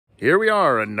Here we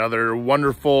are, another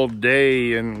wonderful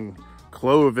day in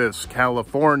Clovis,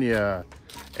 California.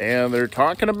 And they're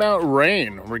talking about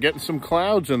rain. We're getting some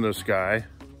clouds in the sky.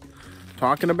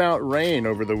 Talking about rain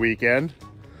over the weekend.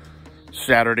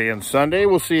 Saturday and Sunday,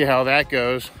 we'll see how that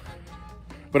goes.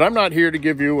 But I'm not here to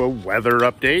give you a weather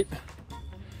update.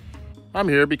 I'm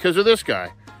here because of this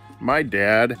guy. My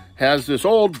dad has this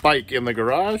old bike in the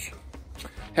garage.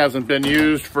 Hasn't been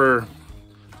used for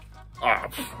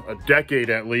a decade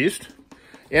at least.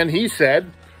 And he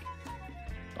said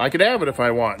I could have it if I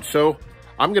want. So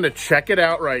I'm gonna check it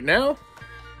out right now,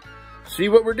 see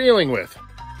what we're dealing with.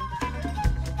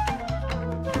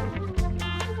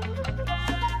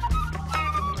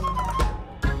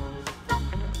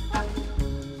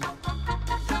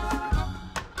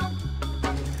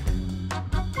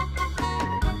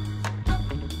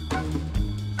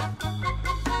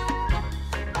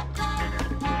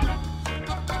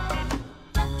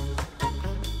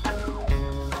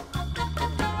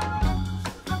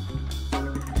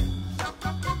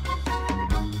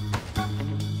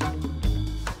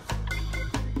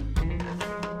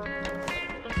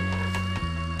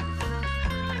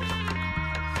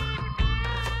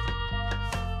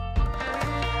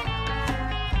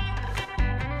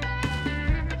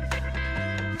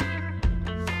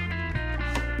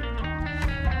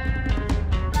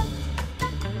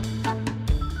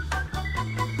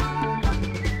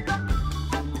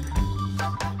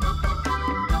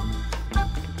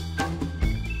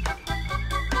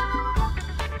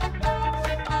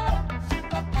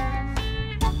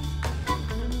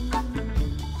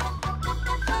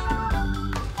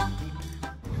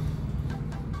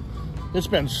 It's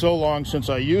been so long since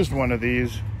I used one of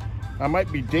these. I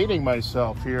might be dating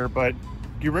myself here, but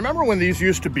do you remember when these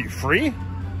used to be free?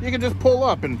 You could just pull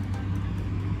up and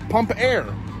pump air.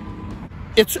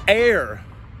 It's air.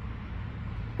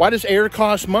 Why does air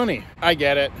cost money? I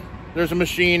get it. There's a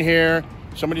machine here.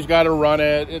 Somebody's got to run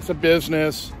it. It's a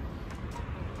business.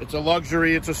 It's a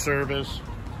luxury. It's a service.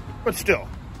 But still,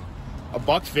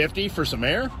 $1.50 for some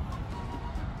air?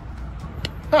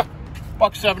 Huh.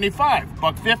 $1.75,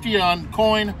 $1.50 on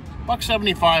coin,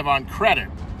 $1.75 on credit.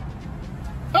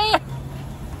 Ah!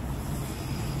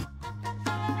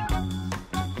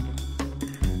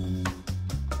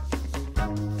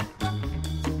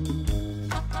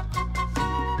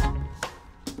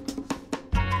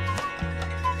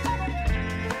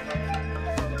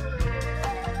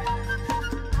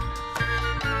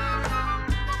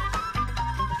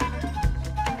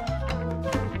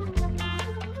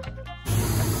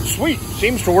 Sweet,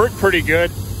 seems to work pretty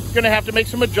good. Gonna have to make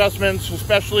some adjustments,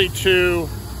 especially to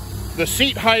the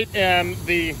seat height and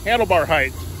the handlebar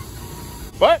height.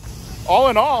 But all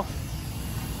in all,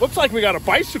 looks like we got a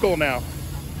bicycle now.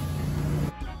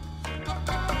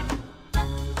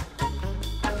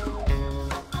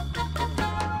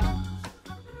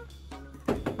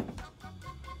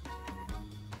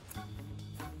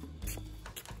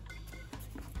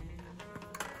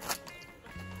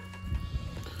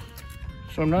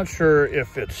 So I'm not sure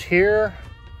if it's here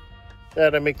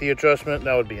that I make the adjustment,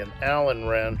 that would be an Allen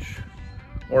wrench,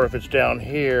 or if it's down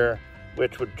here,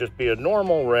 which would just be a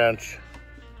normal wrench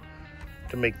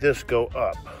to make this go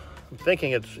up. I'm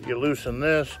thinking it's, you loosen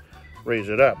this, raise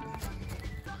it up.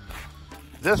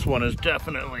 This one is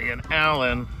definitely an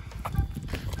Allen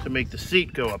to make the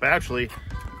seat go up. Actually,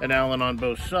 an Allen on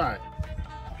both sides.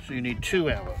 So you need two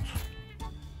Allens.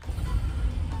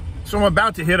 So I'm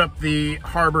about to hit up the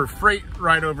Harbor Freight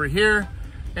right over here.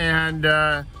 And,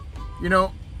 you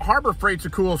know, Harbor Freight's a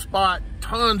cool spot.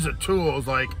 Tons of tools,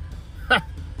 like,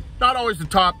 not always the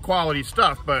top quality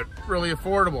stuff, but really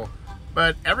affordable.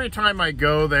 But every time I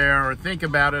go there or think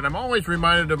about it, I'm always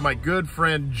reminded of my good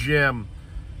friend, Jim.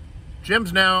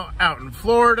 Jim's now out in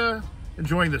Florida,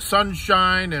 enjoying the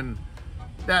sunshine and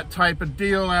that type of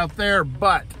deal out there,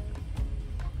 but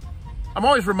I'm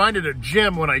always reminded of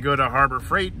Jim when I go to Harbor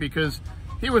Freight because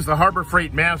he was the Harbor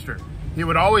Freight master. He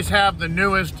would always have the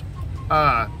newest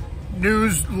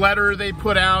newsletter they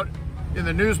put out in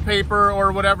the newspaper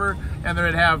or whatever, and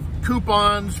they'd have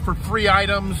coupons for free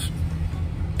items,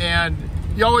 and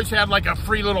he always had like a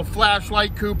free little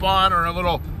flashlight coupon or a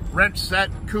little wrench set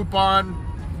coupon.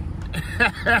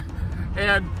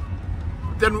 And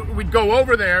then we'd go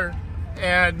over there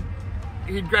and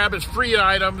he'd grab his free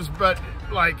items, but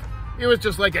like, it was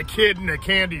just like a kid in a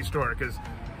candy store, because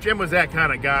Jim was that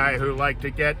kind of guy who liked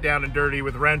to get down and dirty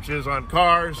with wrenches on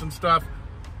cars and stuff.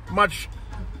 Much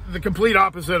the complete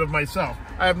opposite of myself.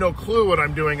 I have no clue what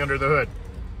I'm doing under the hood.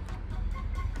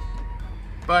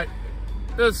 But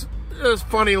there's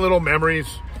funny little memories.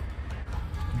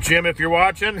 Jim, if you're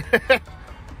watching,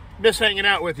 miss hanging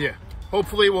out with you.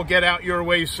 Hopefully we'll get out your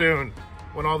way soon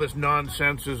when all this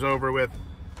nonsense is over with.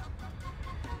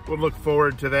 We'll look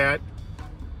forward to that.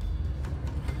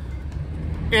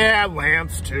 Yeah,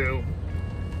 Lance too.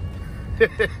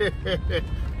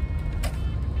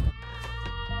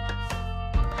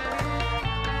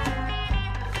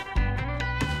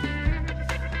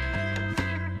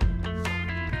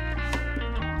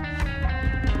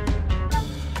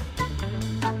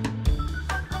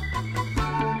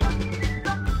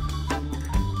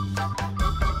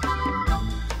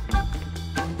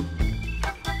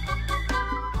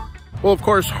 Well, of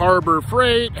course, Harbor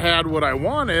Freight had what I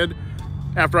wanted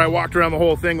after I walked around the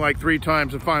whole thing like 3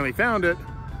 times and finally found it.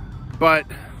 But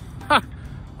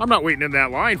I'm not waiting in that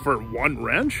line for 1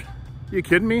 wrench. You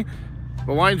kidding me?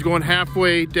 The line's going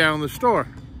halfway down the store.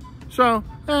 So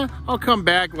I'll come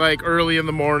back like early in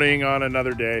the morning on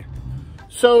another day.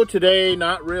 So today,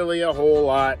 not really a whole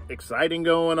lot exciting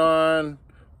going on.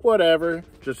 Whatever,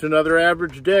 just another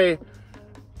average day.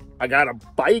 I got a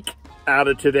bike out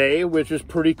of today, which is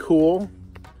pretty cool.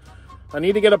 I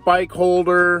need to get a bike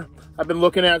holder. I've been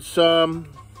looking at some,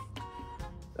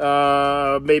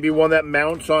 maybe one that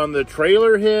mounts on the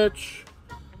trailer hitch,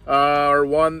 or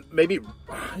one, maybe,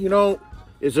 you know,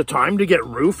 is it time to get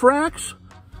roof racks?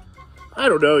 I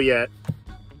don't know yet.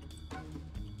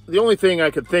 The only thing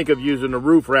I could think of using a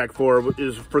roof rack for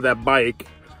is for that bike.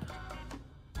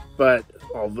 But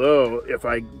although if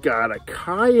I got a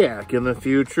kayak in the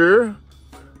future,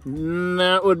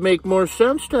 that would make more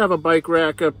sense to have a bike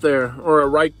rack up there, or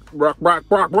a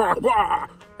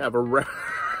have a rack.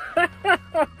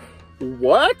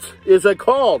 What is it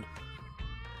called?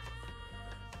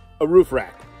 A roof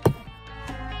rack.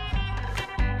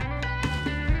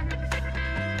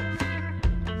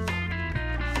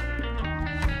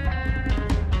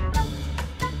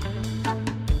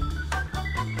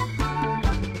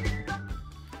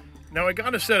 Now I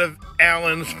got a set of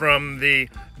Allens from the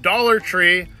Dollar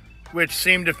Tree, which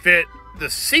seemed to fit the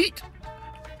seat.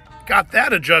 Got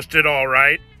that adjusted all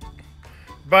right.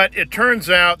 But it turns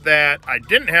out that I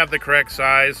didn't have the correct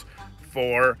size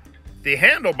for the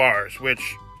handlebars,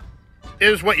 which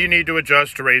is what you need to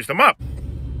adjust to raise them up.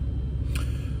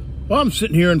 Well, I'm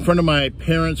sitting here in front of my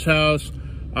parents' house.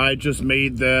 I just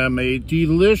made them a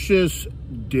delicious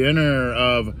dinner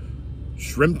of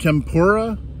shrimp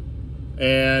tempura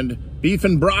and beef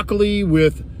and broccoli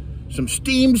with some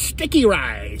steamed sticky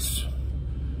rice.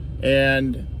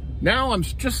 And now I'm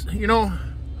just, you know,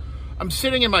 I'm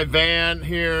sitting in my van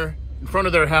here in front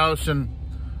of their house, and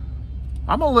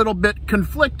I'm a little bit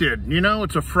conflicted. You know,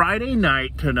 it's a Friday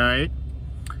night tonight,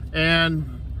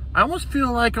 and I almost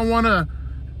feel like I want to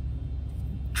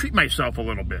treat myself a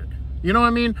little bit. You know what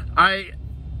I mean? I've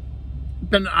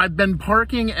been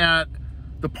parking at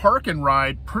the Park and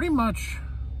Ride pretty much,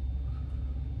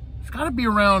 it's got to be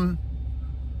around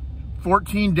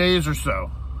 14 days or so.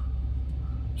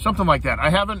 Something like that. I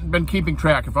haven't been keeping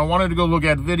track. If I wanted to go look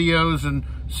at videos and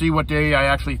see what day I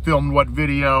actually filmed what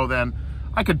video, then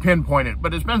I could pinpoint it.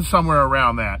 But it's been somewhere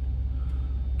around that.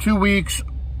 2 weeks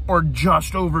or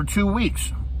just over 2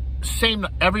 weeks. Same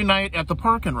every night at the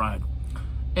Park and Ride.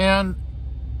 And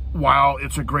while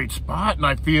it's a great spot and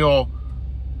I feel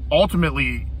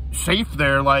ultimately safe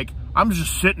there, like I'm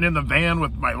just sitting in the van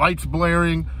with my lights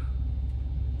blaring,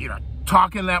 you know,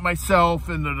 talking at myself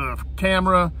into the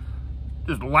camera,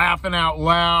 just laughing out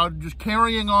loud, just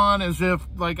carrying on as if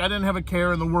like I didn't have a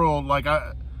care in the world, like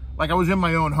I was in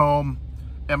my own home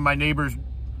and my neighbors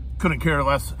couldn't care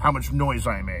less how much noise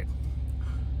I made.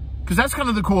 Because that's kind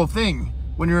of the cool thing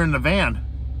when you're in the van.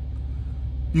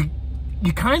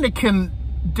 You kind of can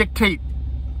dictate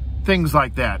things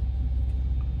like that.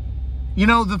 You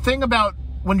know, the thing about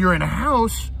when you're in a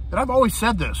house, and I've always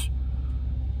said this,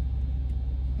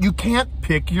 you can't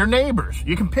pick your neighbors.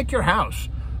 You can pick your house,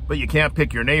 but you can't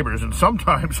pick your neighbors. And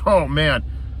sometimes, oh man,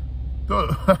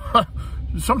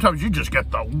 sometimes you just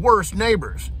get the worst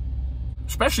neighbors,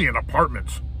 especially in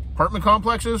apartments, apartment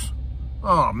complexes.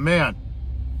 Oh man.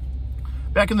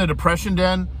 Back in the Depression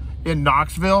Den in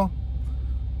Knoxville,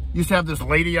 used to have this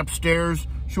lady upstairs.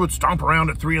 She would stomp around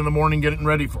at 3 in the morning getting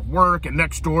ready for work. And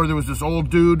next door, there was this old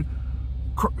dude.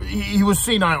 He was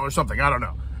senile or something, I don't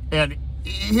know. And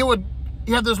he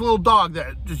had this little dog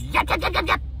that just yak, yak, yak, yak,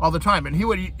 yak all the time. And he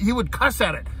would cuss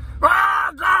at it.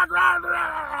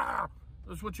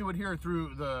 That's what you would hear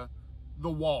through the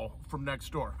wall from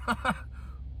next door.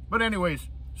 But anyways,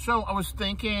 so I was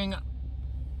thinking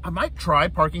I might try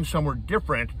parking somewhere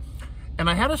different. And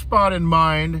I had a spot in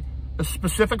mind, a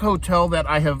specific hotel that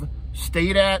I have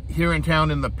stayed at here in town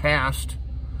in the past.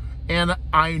 And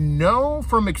I know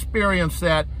from experience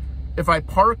that if I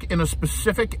park in a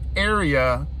specific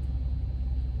area,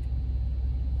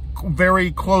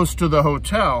 very close to the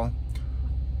hotel,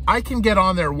 I can get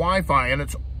on their Wi-Fi and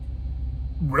it's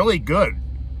really good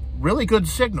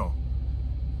signal.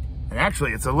 And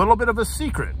actually, it's a little bit of a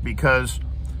secret because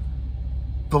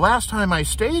the last time I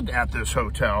stayed at this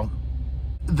hotel,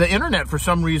 the internet for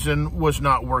some reason was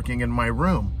not working in my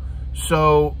room.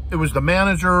 So it was the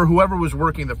manager, whoever was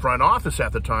working the front office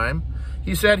at the time.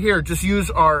 He said, here, just use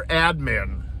our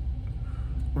admin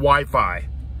Wi-Fi,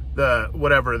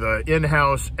 the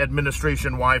in-house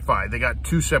administration Wi-Fi. They got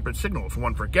two separate signals,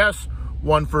 one for guests,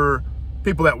 one for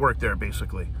people that work there,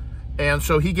 basically. And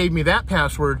so he gave me that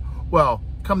password. Well,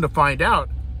 come to find out,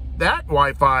 that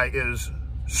Wi-Fi is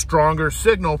stronger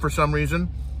signal for some reason,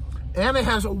 and it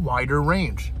has a wider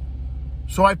range.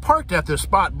 So I parked at this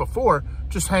spot before,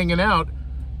 just hanging out,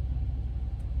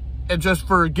 and just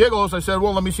for giggles, I said,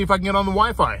 well, let me see if I can get on the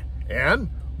Wi-Fi. And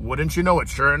wouldn't you know it,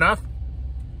 sure enough,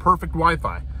 perfect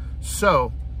Wi-Fi.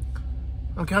 So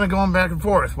I'm kind of going back and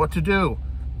forth what to do.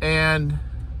 And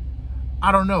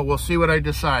I don't know, we'll see what I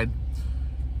decide.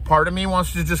 Part of me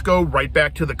wants to just go right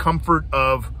back to the comfort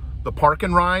of the park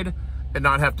and ride and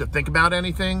not have to think about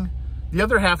anything. The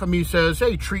other half of me says,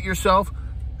 hey, treat yourself,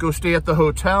 go stay at the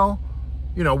hotel,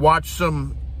 you know, watch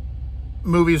some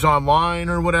movies online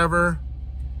or whatever.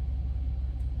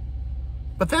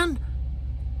 But then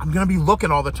I'm gonna be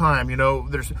looking all the time, you know,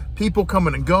 there's people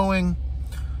coming and going.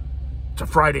 It's a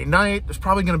Friday night, there's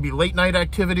probably gonna be late night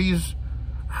activities.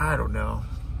 I don't know.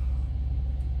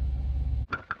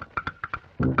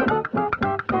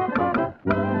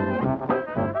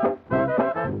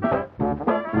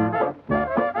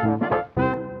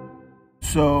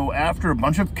 So after a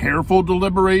bunch of careful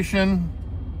deliberation,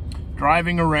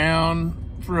 driving around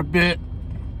for a bit,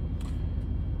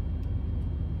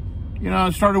 you know, I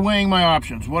started weighing my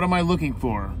options. What am I looking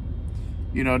for?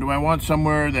 You know, do I want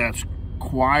somewhere that's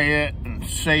quiet and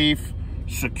safe,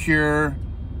 secure,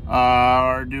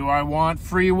 or do I want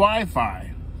free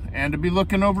Wi-Fi and to be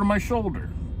looking over my shoulder?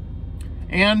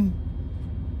 And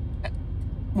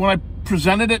when I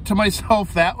presented it to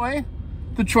myself that way,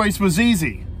 the choice was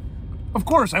easy. Of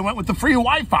course, I went with the free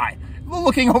Wi-Fi,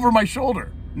 looking over my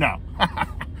shoulder. No,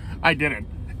 I didn't.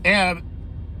 And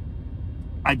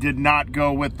I did not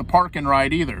go with the park and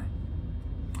ride either.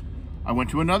 I went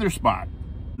to another spot.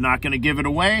 Not going to give it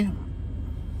away.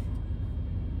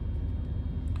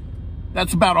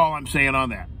 That's about all I'm saying on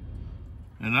that.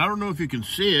 And I don't know if you can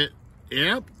see it.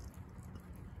 Yep.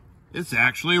 It's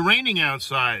actually raining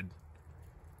outside.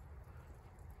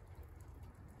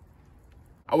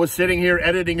 I was sitting here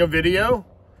editing a video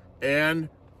and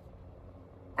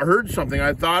I heard something.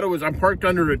 I thought it was, I'm parked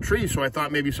under a tree, so I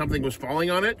thought maybe something was falling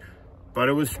on it, but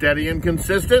it was steady and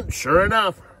consistent. Sure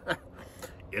enough,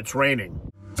 it's raining.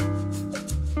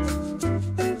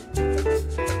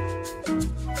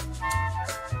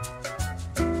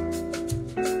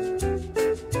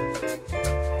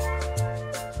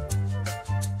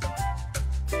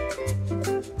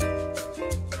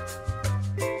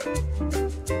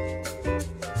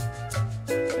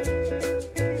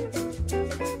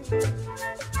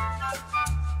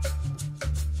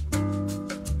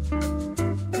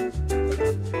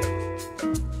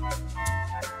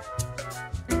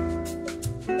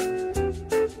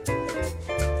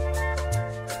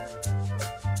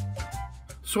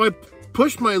 So I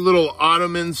pushed my little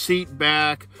ottoman seat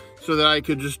back so that I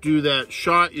could just do that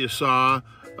shot you saw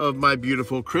of my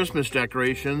beautiful Christmas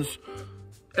decorations.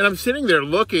 And I'm sitting there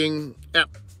looking at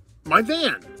my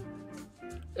van.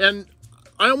 And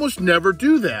I almost never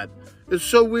do that. It's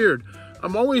so weird.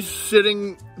 I'm always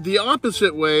sitting the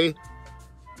opposite way,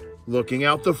 looking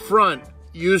out the front,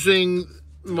 using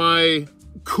my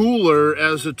cooler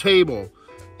as a table.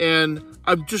 And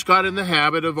I've just got in the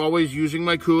habit of always using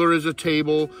my cooler as a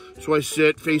table, so I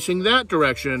sit facing that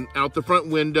direction out the front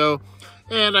window,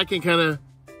 and I can kind of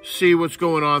see what's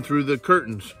going on through the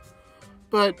curtains.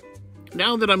 But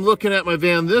now that I'm looking at my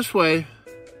van this way,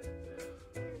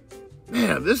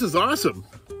 man, this is awesome.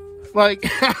 Like,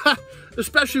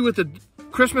 especially with the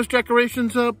Christmas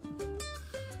decorations up,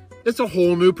 it's a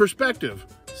whole new perspective.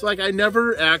 It's like I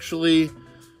never actually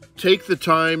take the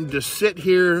time to sit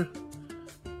here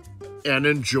and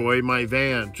enjoy my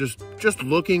van. Just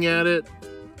looking at it.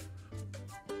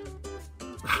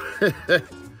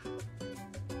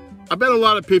 I bet a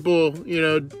lot of people, you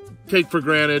know, take for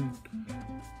granted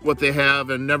what they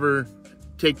have and never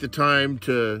take the time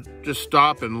to just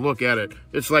stop and look at it.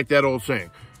 It's like that old saying,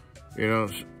 you know,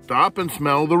 stop and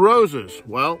smell the roses.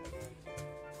 Well,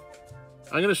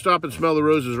 I'm gonna stop and smell the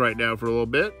roses right now for a little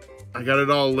bit. I got it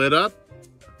all lit up.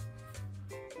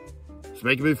 It's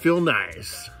making me feel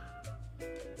nice.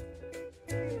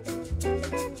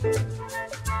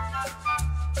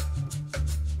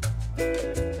 bye.